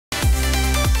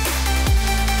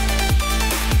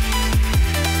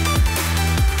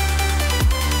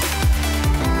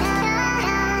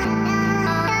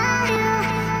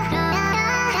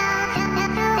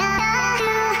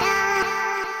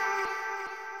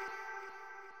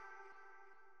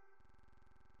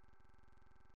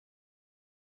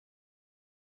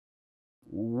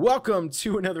Welcome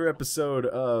to another episode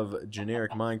of JenEric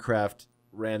Minecraft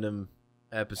random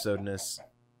episodeness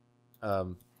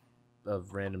of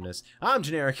randomness. I'm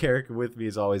JenEric. With me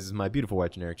as always is my beautiful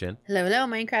wife JenEric Jen. Hello, hello,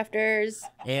 Minecrafters.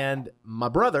 And my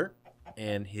brother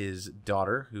and his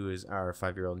daughter, who is our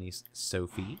 5-year-old niece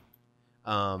Sophie,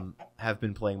 have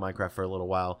been playing Minecraft for a little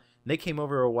while. And they came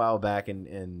over a while back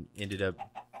and ended up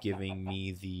giving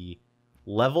me the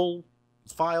level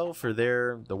file for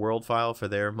the world file for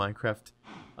their Minecraft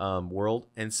world.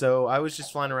 And so I was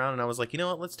just flying around and I was like, you know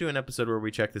what, let's do an episode where we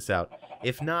check this out.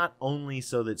 If not only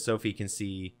so that Sophie can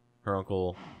see her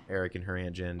uncle Eric and her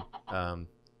aunt Jen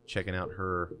checking out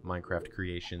her Minecraft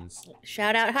creations.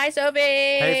 Shout out, hi Sophie.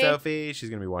 Hey Sophie,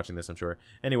 she's gonna be watching this, I'm sure.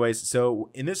 Anyways,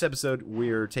 so in this episode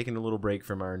we're taking a little break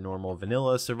from our normal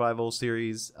vanilla survival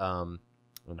series, and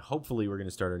hopefully we're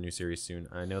gonna start our new series soon.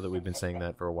 I know that we've been saying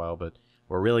that for a while, but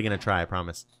we're really gonna try, I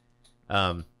promise.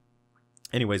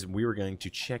 Anyways, we were going to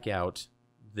check out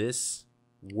this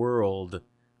world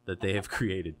that they have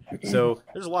created. So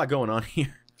there's a lot going on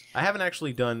here. I haven't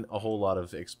actually done a whole lot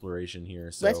of exploration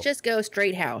here. So let's just go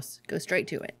straight house. Go straight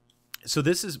to it. So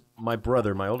this is my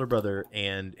brother, my older brother,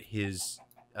 and his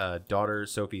daughter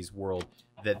Sophie's world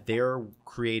that they're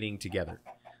creating together.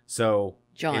 So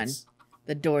John,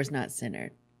 the door's not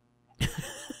centered.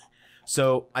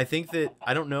 So I think that,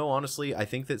 I don't know, honestly, I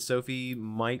think that Sophie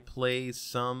might play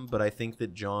some, but I think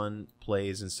that John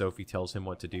plays and Sophie tells him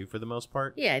what to do for the most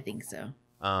part. Yeah, I think so.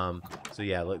 So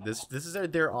yeah, look, this is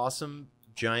their awesome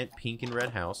giant pink and red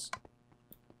house.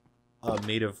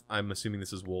 Made of, I'm assuming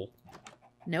this is wool.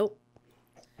 Nope.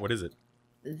 What is it?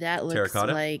 That looks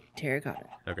Terracotta? like terracotta.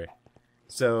 Okay.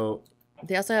 So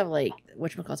They also have like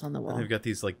whatchamacallits on the wall. they've got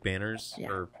these like banners,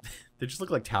 Yeah. or they just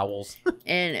look like towels.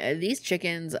 And these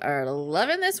chickens are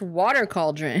loving this water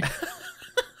cauldron.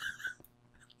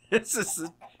 It's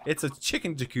a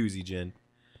chicken jacuzzi, Jen.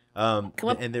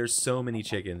 And there's so many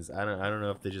chickens. I don't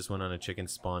know if they just went on a chicken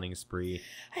spawning spree.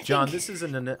 John, this is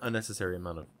an unnecessary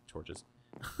amount of torches.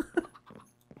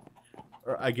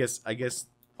 Or I guess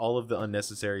all of the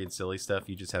unnecessary and silly stuff,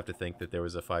 you just have to think that there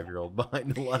was a 5-year-old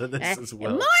behind a lot of this as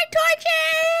well. More torches!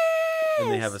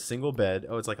 And they have a single bed.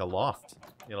 Oh, it's like a loft.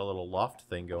 You got a little loft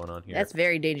thing going on here. That's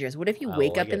very dangerous. What if you I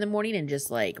wake like up in it. the morning and just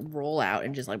like roll out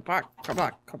and just like block.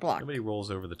 Nobody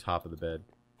rolls over the top of the bed.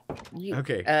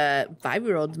 Okay.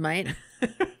 5-year-olds might.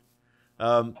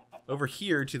 Over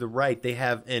here to the right, they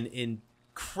have an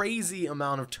crazy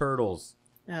amount of turtles.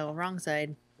 Oh, wrong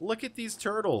side. Look at these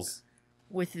turtles.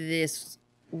 With this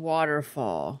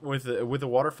waterfall. With a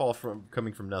waterfall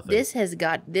coming from nothing. This has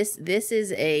got this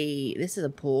is a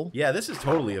pool. Yeah, this is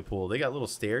totally a pool. They got little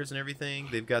stairs and everything.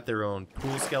 They've got their own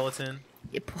pool skeleton.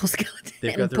 A pool skeleton.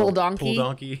 They've and got their pool own donkey. Pool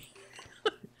donkey.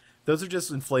 Those are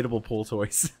just inflatable pool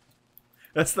toys.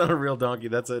 That's not a real donkey.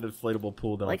 That's an inflatable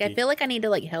pool donkey. Like I feel like I need to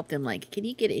like help them. Like, can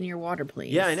you get in your water,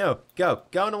 please? Yeah, I know. Go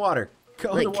in the water.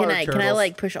 Go in the water, turtles. Can I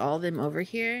like push all of them over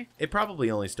here? It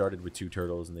probably only started with 2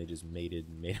 turtles and they just mated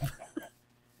and made them.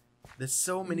 There's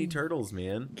so many turtles,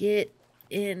 man. Get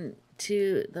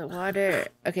into the water.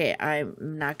 Okay, I'm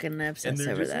not gonna obsess And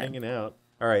they're over just that. hanging out.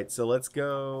 All right, so let's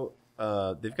go.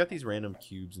 They've got these random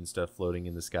cubes and stuff floating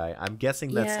in the sky. I'm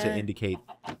guessing that's to Yeah. indicate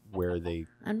where they...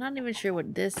 I'm not even sure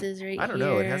what this is right here. I don't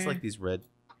know. It has like these red...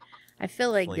 I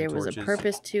feel like flame there was a torches.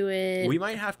 purpose to it. We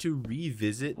might have to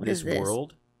revisit What this is this?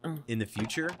 world Uh, in the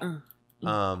future. uh,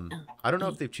 I don't know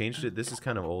if they've changed it. This is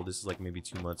kind of old. This is like maybe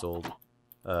 2 months old.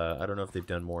 I don't know if they've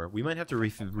done more. We might have to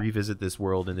revisit this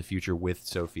world in the future with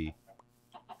Sophie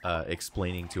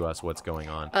explaining to us what's going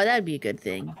on. Oh, that'd be a good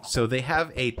thing. So they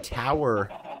have a tower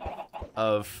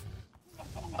of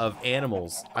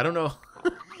animals. I don't know.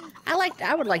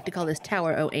 I would like to call this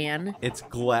Tower O-Ann. It's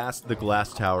the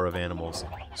glass tower of animals.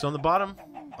 So on the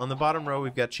bottom row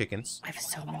we've got chickens. I have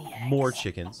so many eggs. More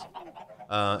chickens.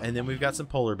 And then we've got some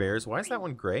polar bears. Why is that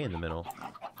one gray in the middle?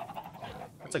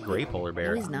 That's a gray polar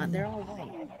bear. No, he's not. They're all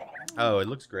white. Oh, it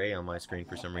looks gray on my screen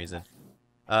for some reason.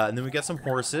 And then we got some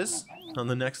horses on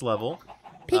the next level.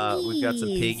 We've got some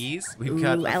piggies. We've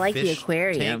got a I like the fish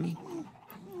aquarium. tank.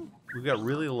 We've got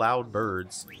really loud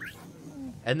birds.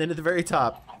 And then at the very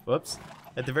top,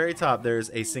 at the very top, there's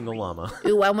a single llama.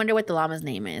 Ooh, I wonder what the llama's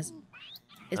name is.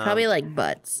 It's probably like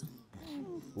Butts.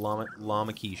 Llama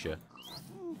Keisha.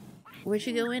 Where'd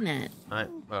you go in at?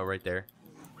 Oh, right there.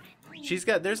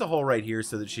 There's a hole right here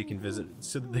so that she can visit,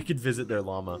 so that they can visit their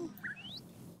llama.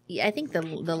 Yeah, I think the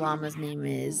llama's name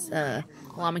is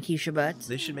Llama Keisha Butts.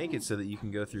 They should make it so that you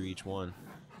can go through each one.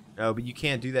 Oh, but you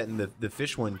can't do that in the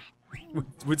fish one.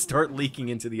 Would start leaking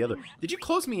into the other. Did you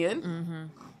close me in?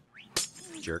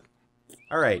 Mm-hmm. Jerk.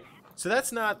 All right. So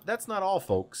that's not all,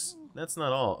 folks. That's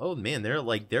not all. Oh man, they're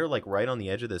like right on the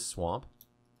edge of this swamp.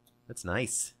 That's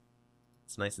nice.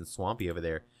 It's nice and swampy over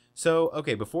there. So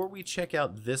okay, before we check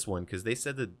out this one, because they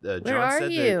said that Where John are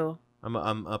said you? that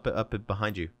I'm up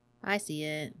behind you. I see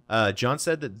it. John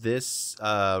said that this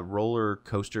roller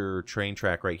coaster train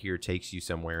track right here takes you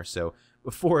somewhere. So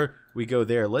before we go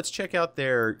there, let's check out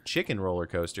their chicken roller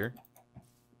coaster.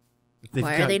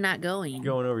 Why are they not going?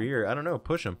 Going over here? I don't know.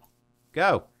 Push them.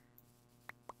 Go.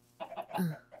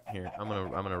 Here, I'm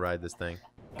gonna ride this thing.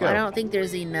 Go. Well, I don't think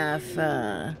there's enough.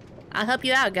 I'll help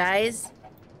you out, guys.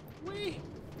 Wee.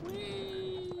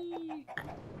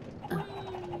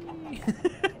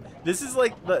 This is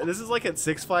like at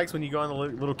Six Flags when you go on the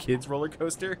little kids roller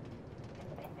coaster.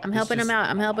 I'm helping him out.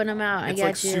 I'm helping him out. I got you.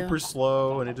 It's like super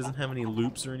slow and it doesn't have any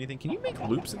loops or anything. Can you make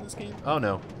loops in this game? Oh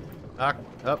no.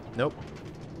 Nope.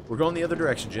 We're going the other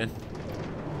direction, Jen.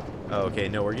 Oh, okay,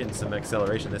 no, we're getting some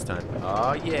acceleration this time.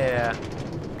 Oh yeah.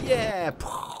 Yeah.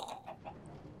 All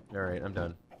right, I'm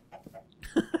done.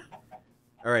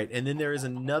 All right, and then there is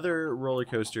another roller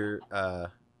coaster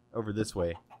over this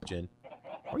way, Jen.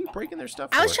 Why are you breaking their stuff?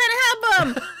 I was trying to help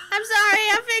them. I'm sorry.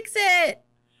 I'll fix it.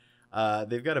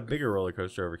 They've got a bigger roller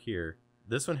coaster over here.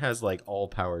 This one has like all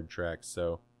powered tracks,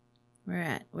 so.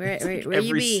 Where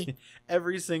you be?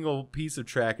 Every single piece of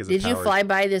track is. Did you fly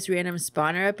by this random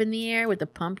spawner up in the air with a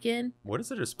pumpkin? What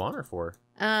is it a spawner for?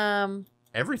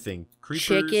 Everything.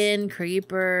 Creepers.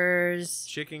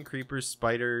 Chicken, creepers,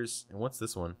 spiders, and what's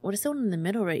this one? What is the one in the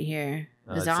middle right here?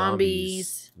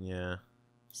 Zombies. Yeah.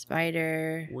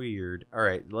 Spider. Weird. All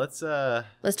right, let's start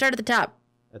at the top.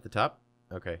 At the top?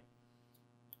 Okay.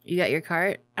 You got your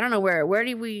cart? I don't know where. Where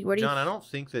do you? John, I don't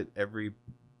think that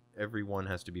everyone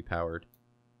has to be powered.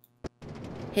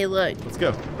 Hey, look. Let's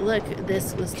go. Look, let's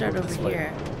start over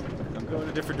here. I'm going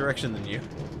a different direction than you.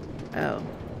 Oh.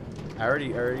 I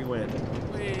already went.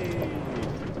 Whee!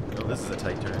 Oh, this is a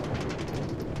tight turn.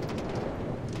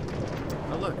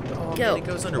 Oh, look. Oh, man, it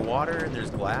goes underwater and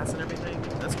there's glass and everything.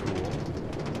 That's cool.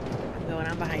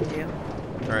 I'm behind you.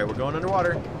 All right, we're going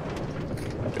underwater.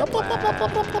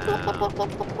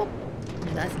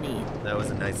 That's neat. That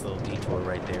was a nice little detour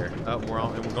right there. Oh, we're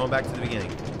going back to the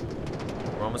beginning.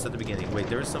 We're almost at the beginning. Wait,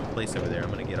 there's some place over there.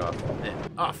 I'm gonna get off.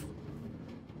 Off.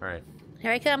 All right.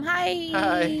 Here I come. Hi.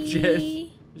 Hi, Jen.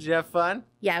 Did you have fun?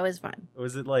 Yeah, it was fun.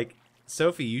 Was it like,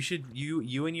 Sophie?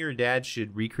 You and your dad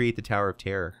should recreate the Tower of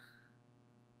Terror.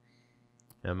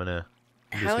 How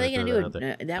are they gonna do it?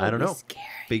 That would be scary.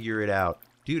 Figure it out,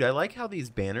 dude. I like how these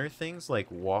banner things like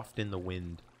waft in the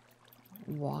wind.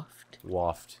 Waft.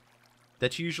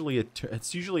 That's usually a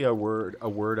word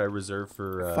I reserve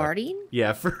for farting.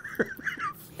 Yeah, for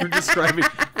describing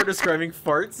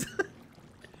farts.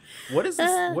 What is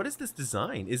this? What is this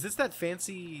design? Is this that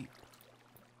fancy?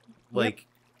 Like,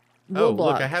 yep. Oh,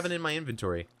 look, I have it in my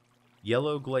inventory.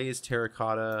 Yellow glazed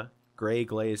terracotta, gray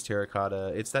glazed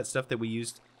terracotta. It's that stuff that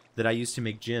I used to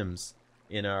make gems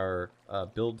in our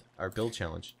build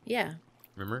challenge. Yeah.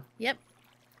 Remember? Yep.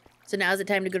 So now is it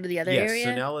time to go to the other area?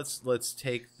 So now let's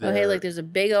take the. Oh, hey, look, there's a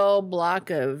big old block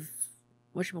of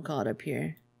whatchamacallit up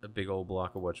here. A big old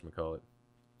block of whatchamacallit.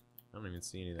 I don't even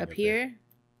see anything up here. There.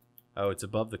 Oh, it's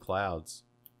above the clouds.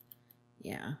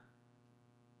 Yeah.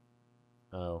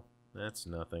 Oh, that's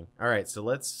nothing. All right, so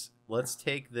let's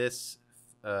take this.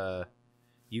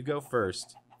 You go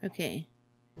first. Okay.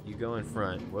 You go in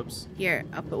front. Whoops. Here,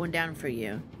 I'll put one down for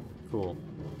you. Cool.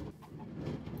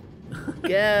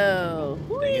 Go.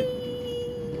 Dang it.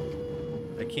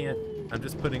 I can't. I'm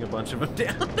just putting a bunch of them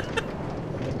down.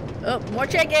 Oh, more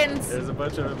chickens. There's a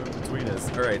bunch of them in between us.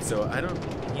 All right, so I don't.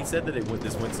 He said that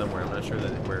this went somewhere. I'm not sure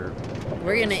that we're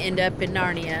gonna end up in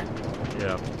Narnia.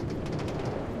 Yeah.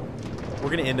 We're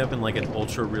gonna end up in like an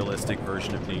ultra realistic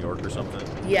version of New York or something.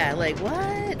 Yeah, like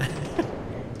what?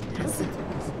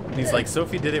 And he's like,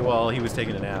 Sophie did it while he was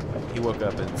taking a nap. He woke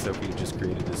up and Sophie just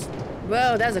created this.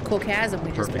 Whoa, that was a cool chasm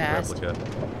we just passed. Replica.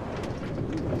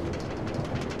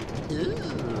 Ooh.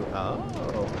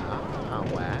 Oh,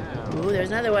 wow. Ooh,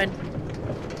 there's another one.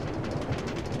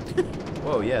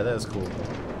 Whoa, yeah, that was cool.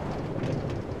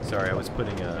 Sorry, I was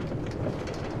putting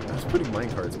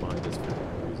minecarts behind us for no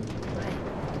reason. Why?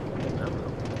 I don't know.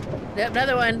 Yep,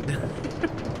 another one. I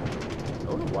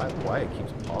don't know why it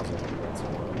keeps pausing once in a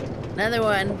while. Another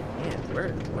one. Man,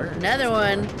 where? Another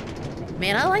one.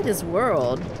 Man, I like this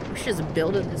world. We should just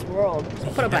build in this world.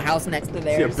 Just put up a house next to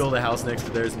theirs. Yeah, build a house next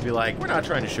to theirs and be like, we're not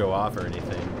trying to show off or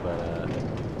anything, but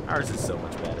ours is so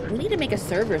much better. We need to make a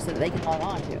server so that they can log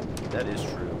on to. That is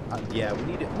true. Yeah, we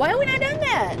need to. Why have we not done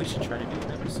that? We should try to do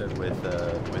an episode with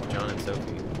John and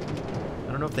Sophie.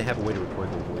 I don't know if they have a way to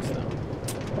record their voice though.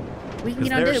 We can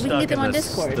get them on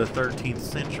Discord. The 13th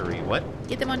century. What?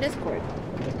 Get them on Discord,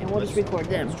 and we'll just record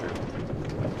them. That's true.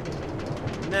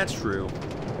 That's true.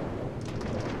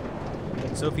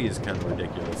 Sophie is kind of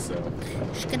ridiculous, so.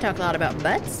 She can talk a lot about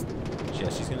butts. Yeah,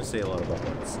 she's gonna say a lot about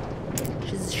butts.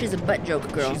 She's a butt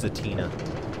joke girl. She's a Tina.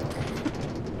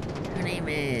 Her name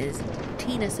is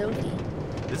Tina Sophie.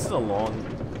 This is a long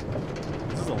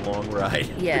ride.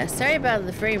 Yeah, sorry about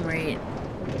the frame rate.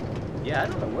 Yeah, I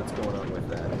don't know what's going on with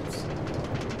that. It's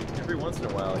every once in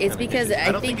a while. It's because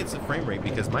I don't think it's the frame rate,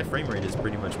 because my frame rate has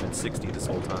pretty much been 60 this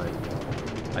whole time.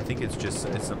 I think it's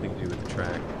something to do with the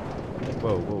track.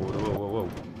 Whoa, whoa, whoa, whoa, whoa.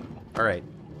 All right,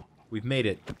 we've made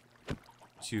it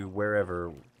to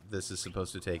wherever this is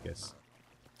supposed to take us.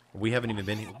 We haven't even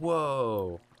been here.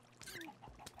 Whoa.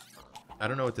 I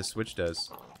don't know what this switch does.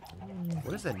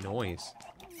 What is that noise?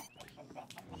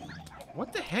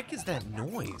 What the heck is that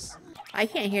noise? I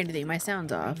can't hear anything. My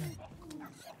sound's off.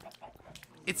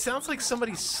 It sounds like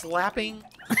somebody slapping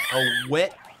a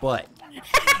wet butt.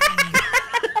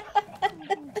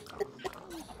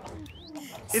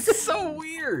 It's so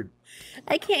weird.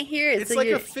 I can't hear it. It's like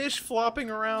a fish flopping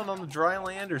around on the dry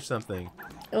land or something.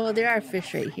 Oh, there are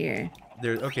fish right here.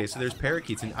 Okay, so there's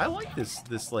parakeets, and I like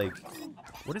this like,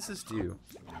 what does this do?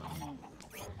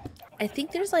 I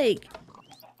think there's like...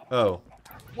 Oh.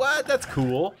 What? That's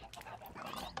cool.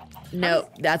 No,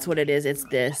 that's what it is. It's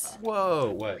this.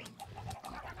 Whoa, what?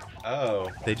 Oh,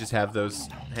 they just have those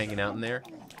hanging out in there?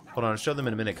 Hold on, I'll show them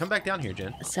in a minute. Come back down here,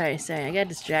 Jen. Sorry. I got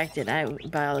distracted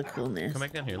by all the coolness. Come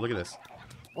back down here. Look at this.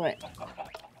 What?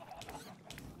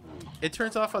 It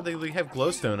turns off. They have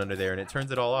glowstone under there, and it turns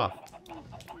it all off.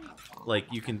 Like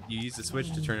you use the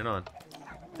switch to turn it on.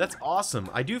 That's awesome.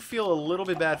 I do feel a little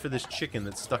bit bad for this chicken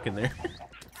that's stuck in there.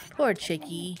 Poor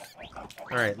chickie.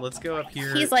 All right, let's go up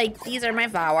here. He's like, these are my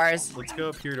flowers. Let's go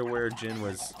up here to where Jen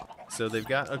was. So they've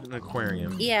got an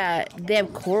aquarium. Yeah, they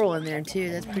have coral in there too.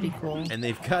 That's pretty cool. And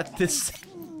they've got this.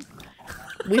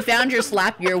 We found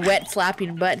your wet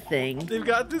slapping butt thing. They've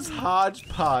got this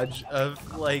hodgepodge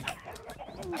of like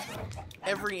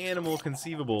every animal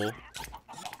conceivable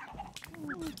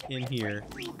in here.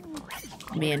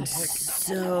 Man,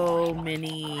 so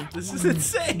many. This is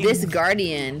insane. This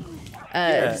guardian.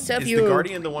 Yeah. So if is you the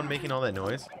guardian the one making all that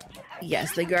noise?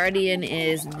 Yes, the guardian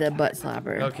is the butt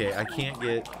slapper. Okay, I can't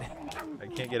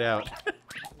get out.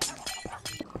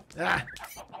 Ah!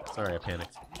 Sorry, I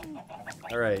panicked.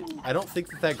 All right, I don't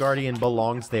think that guardian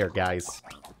belongs there, guys.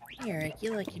 Eric,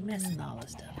 you're messing all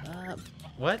this stuff up.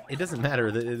 What? It doesn't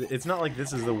matter. It's not like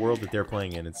this is the world that they're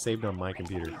playing in. It's saved on my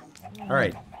computer. All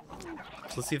right.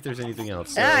 So let's see if there's anything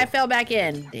else. So, I fell back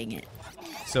in. Dang it.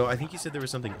 So I think you said there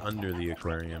was something under the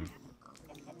aquarium.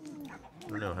 I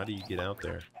don't know. How do you get out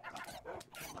there?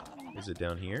 Is it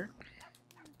down here?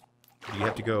 Do you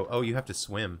have to go... Oh, you have to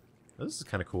swim. Oh, this is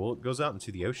kind of cool. It goes out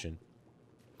into the ocean.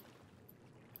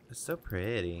 It's so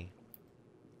pretty.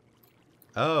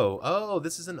 Oh,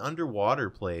 this is an underwater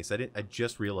place. I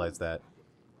just realized that.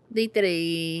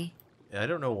 I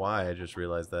don't know why I just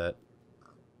realized that.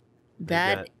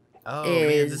 Oh,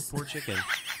 man, this poor chicken.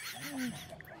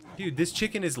 Dude, this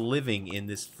chicken is living in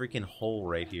this freaking hole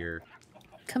right here.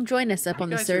 Come join us up on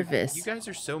the surface. You guys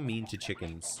are so mean to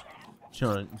chickens.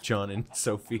 John and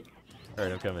Sophie.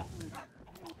 Alright, I'm coming.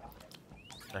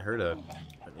 I heard an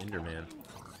Enderman.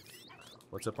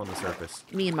 What's up on the surface?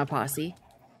 Me and my posse.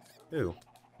 Ooh.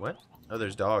 What? Oh,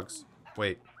 there's dogs.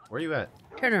 Wait, where are you at?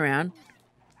 Turn around.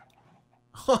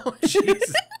 Oh,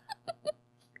 jeez.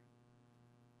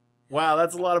 Wow,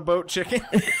 that's a lot of boat chicken.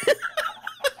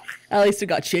 At least we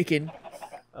got chicken.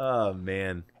 Oh,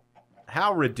 man.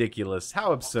 How ridiculous.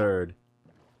 How absurd.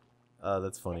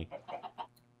 That's funny.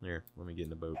 Here, let me get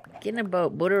in a boat. Get in a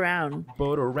boat. Boat around.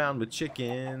 Boat around with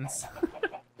chickens.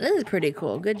 This is pretty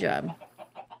cool. Good job.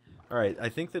 Alright, I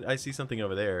think that I see something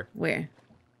over there. Where?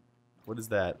 What is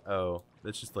that? Oh,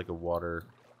 that's just like a water.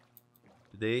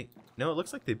 Did they... No, it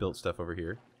looks like they built stuff over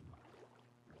here.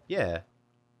 Yeah.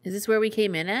 Is this where we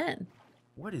came in at?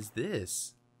 What is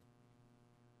this?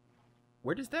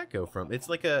 Where does that go from? It's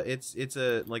like a... It's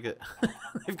a... Like a...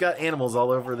 They've got animals all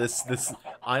over this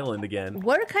island again.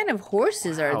 What kind of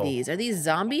horses are these? Are these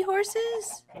zombie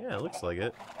horses? Yeah, it looks like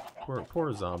it.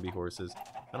 Poor zombie horses.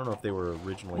 I don't know if they were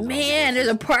originally Man, there's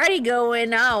a party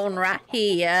going on right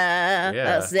here.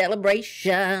 Yeah. A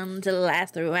celebration to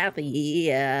last throughout the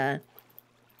year.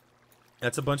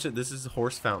 That's a bunch of... This is a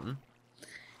horse fountain.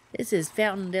 This is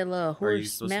Fountain de la Horse Or are you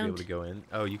supposed Mount. to be able to go in?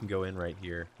 Oh, you can go in right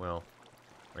here. Well,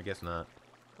 I guess not.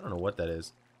 I don't know what that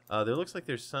is. There looks like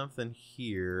there's something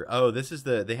here. Oh, this is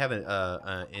the... They have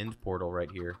an end portal right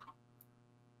here.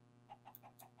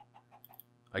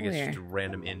 I guess Where? just a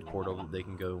random end portal that they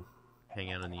can go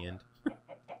hang out in the end.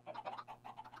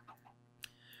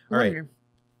 All right.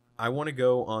 I want to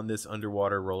go on this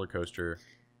underwater roller coaster.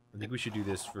 I think we should do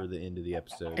this for the end of the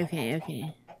episode. Okay,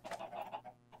 okay.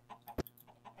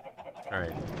 All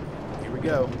right. Here we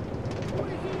go.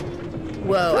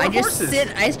 Whoa, I just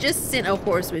sent a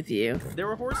horse with you. There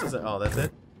were horses. Oh, that's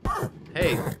it?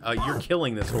 Hey, you're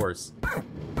killing this horse.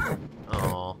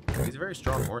 Oh, he's a very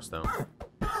strong horse, though.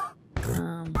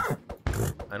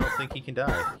 I don't think he can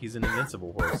die. He's an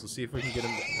invincible horse. Let's see if we can get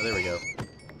him. Oh, there we go.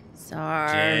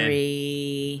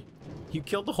 Sorry. Jen, you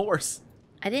killed the horse.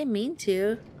 I didn't mean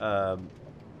to.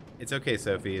 It's okay,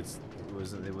 Sophie. It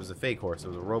was a fake horse. It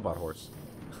was a robot horse.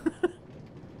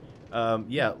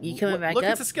 Yeah. You coming back look,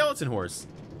 up? it's a skeleton horse.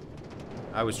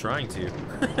 I was trying to.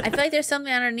 I feel like there's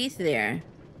something underneath there.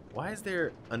 Why is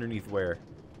there underneath where?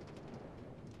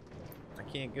 I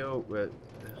can't go.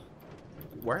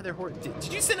 Why are there horses?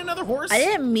 Did you send another horse? I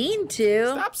didn't mean to.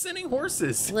 Stop sending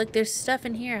horses. Look, there's stuff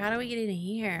in here. How do we get in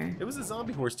here? It was a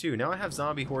zombie horse too. Now I have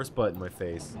zombie horse butt in my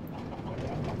face.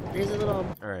 There's a little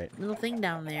little thing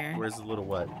down there. Where's the little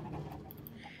what?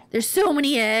 There's so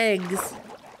many eggs.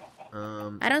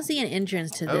 I don't see an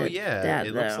entrance to oh yeah,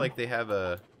 it looks though. like they have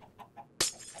a.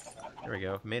 There we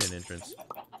go. Made an entrance.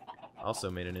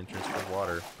 Also made an entrance for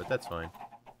water, but that's fine.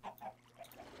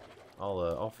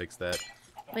 I'll fix that.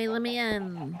 Wait, let me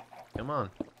in. Come on.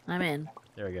 I'm in.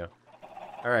 There we go.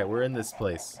 All right, we're in this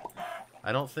place.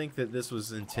 I don't think that this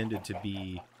was intended to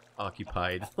be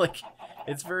occupied. Like,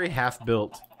 it's very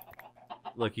half-built.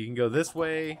 Look, you can go this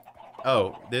way.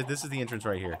 Oh, this is the entrance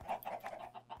right here.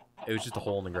 It was just a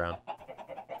hole in the ground.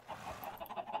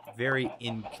 Very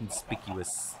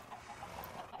inconspicuous.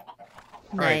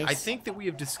 Nice. All right, I think that we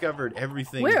have discovered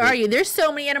everything. Where are you? There's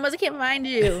so many animals. I can't find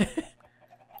you.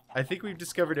 I think we've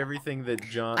discovered everything that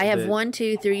John... I have 1,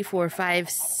 2, 3, 4, 5,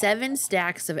 7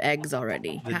 stacks of eggs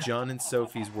already. That John and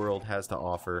Sophie's world has to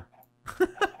offer.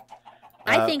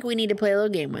 I think we need to play a little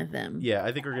game with them. Yeah,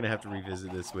 I think we're going to have to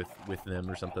revisit this with them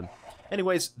or something.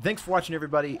 Anyways, thanks for watching,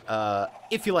 everybody.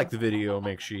 If you liked the video,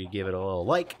 make sure you give it a little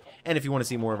like. And if you want to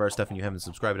see more of our stuff and you haven't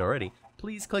subscribed already,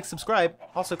 please click subscribe.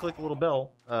 Also, click the little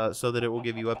bell so that it will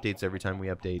give you updates every time we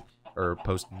update or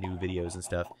post new videos and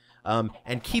stuff.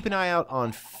 And keep an eye out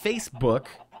on Facebook,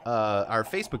 our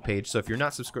Facebook page. So if you're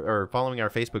not following our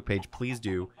Facebook page, please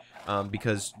do,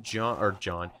 because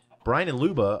Brian and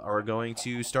Luba are going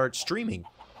to start streaming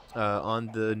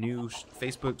on the new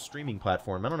Facebook streaming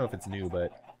platform. I don't know if it's new,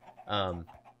 but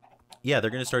yeah,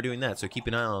 they're going to start doing that. So keep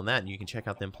an eye on that, and you can check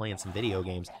out them playing some video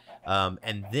games.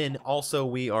 And then also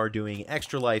we are doing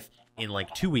Extra Life in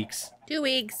like 2 weeks. 2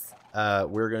 weeks.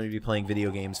 We're going to be playing video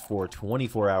games for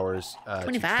 24 hours.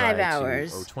 25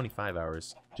 hours. Or 25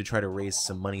 hours to try to raise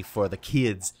some money for the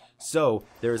kids. So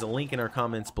there is a link in our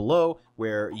comments below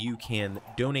where you can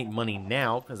donate money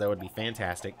now, because that would be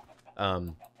fantastic.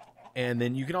 And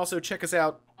then you can also check us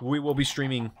out. We will be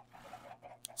streaming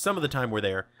some of the time we're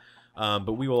there.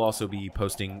 But we will also be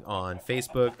posting on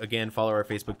Facebook. Again, follow our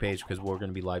Facebook page because we're going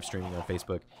to be live streaming on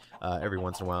Facebook every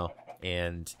once in a while.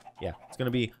 And yeah, it's going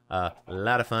to be a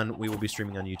lot of fun. We will be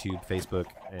streaming on YouTube, Facebook,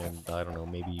 and I don't know,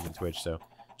 maybe even Twitch. So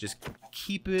just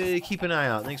keep an eye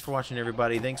out. Thanks for watching,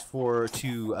 everybody. Thanks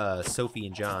to Sophie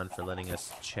and John for letting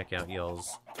us check out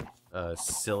y'all's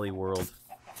silly world.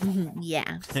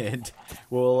 Yeah. And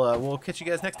we'll catch you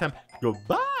guys next time.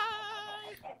 Goodbye.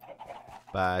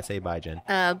 Bye. Say bye, Jen.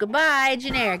 Goodbye,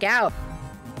 JenEric out.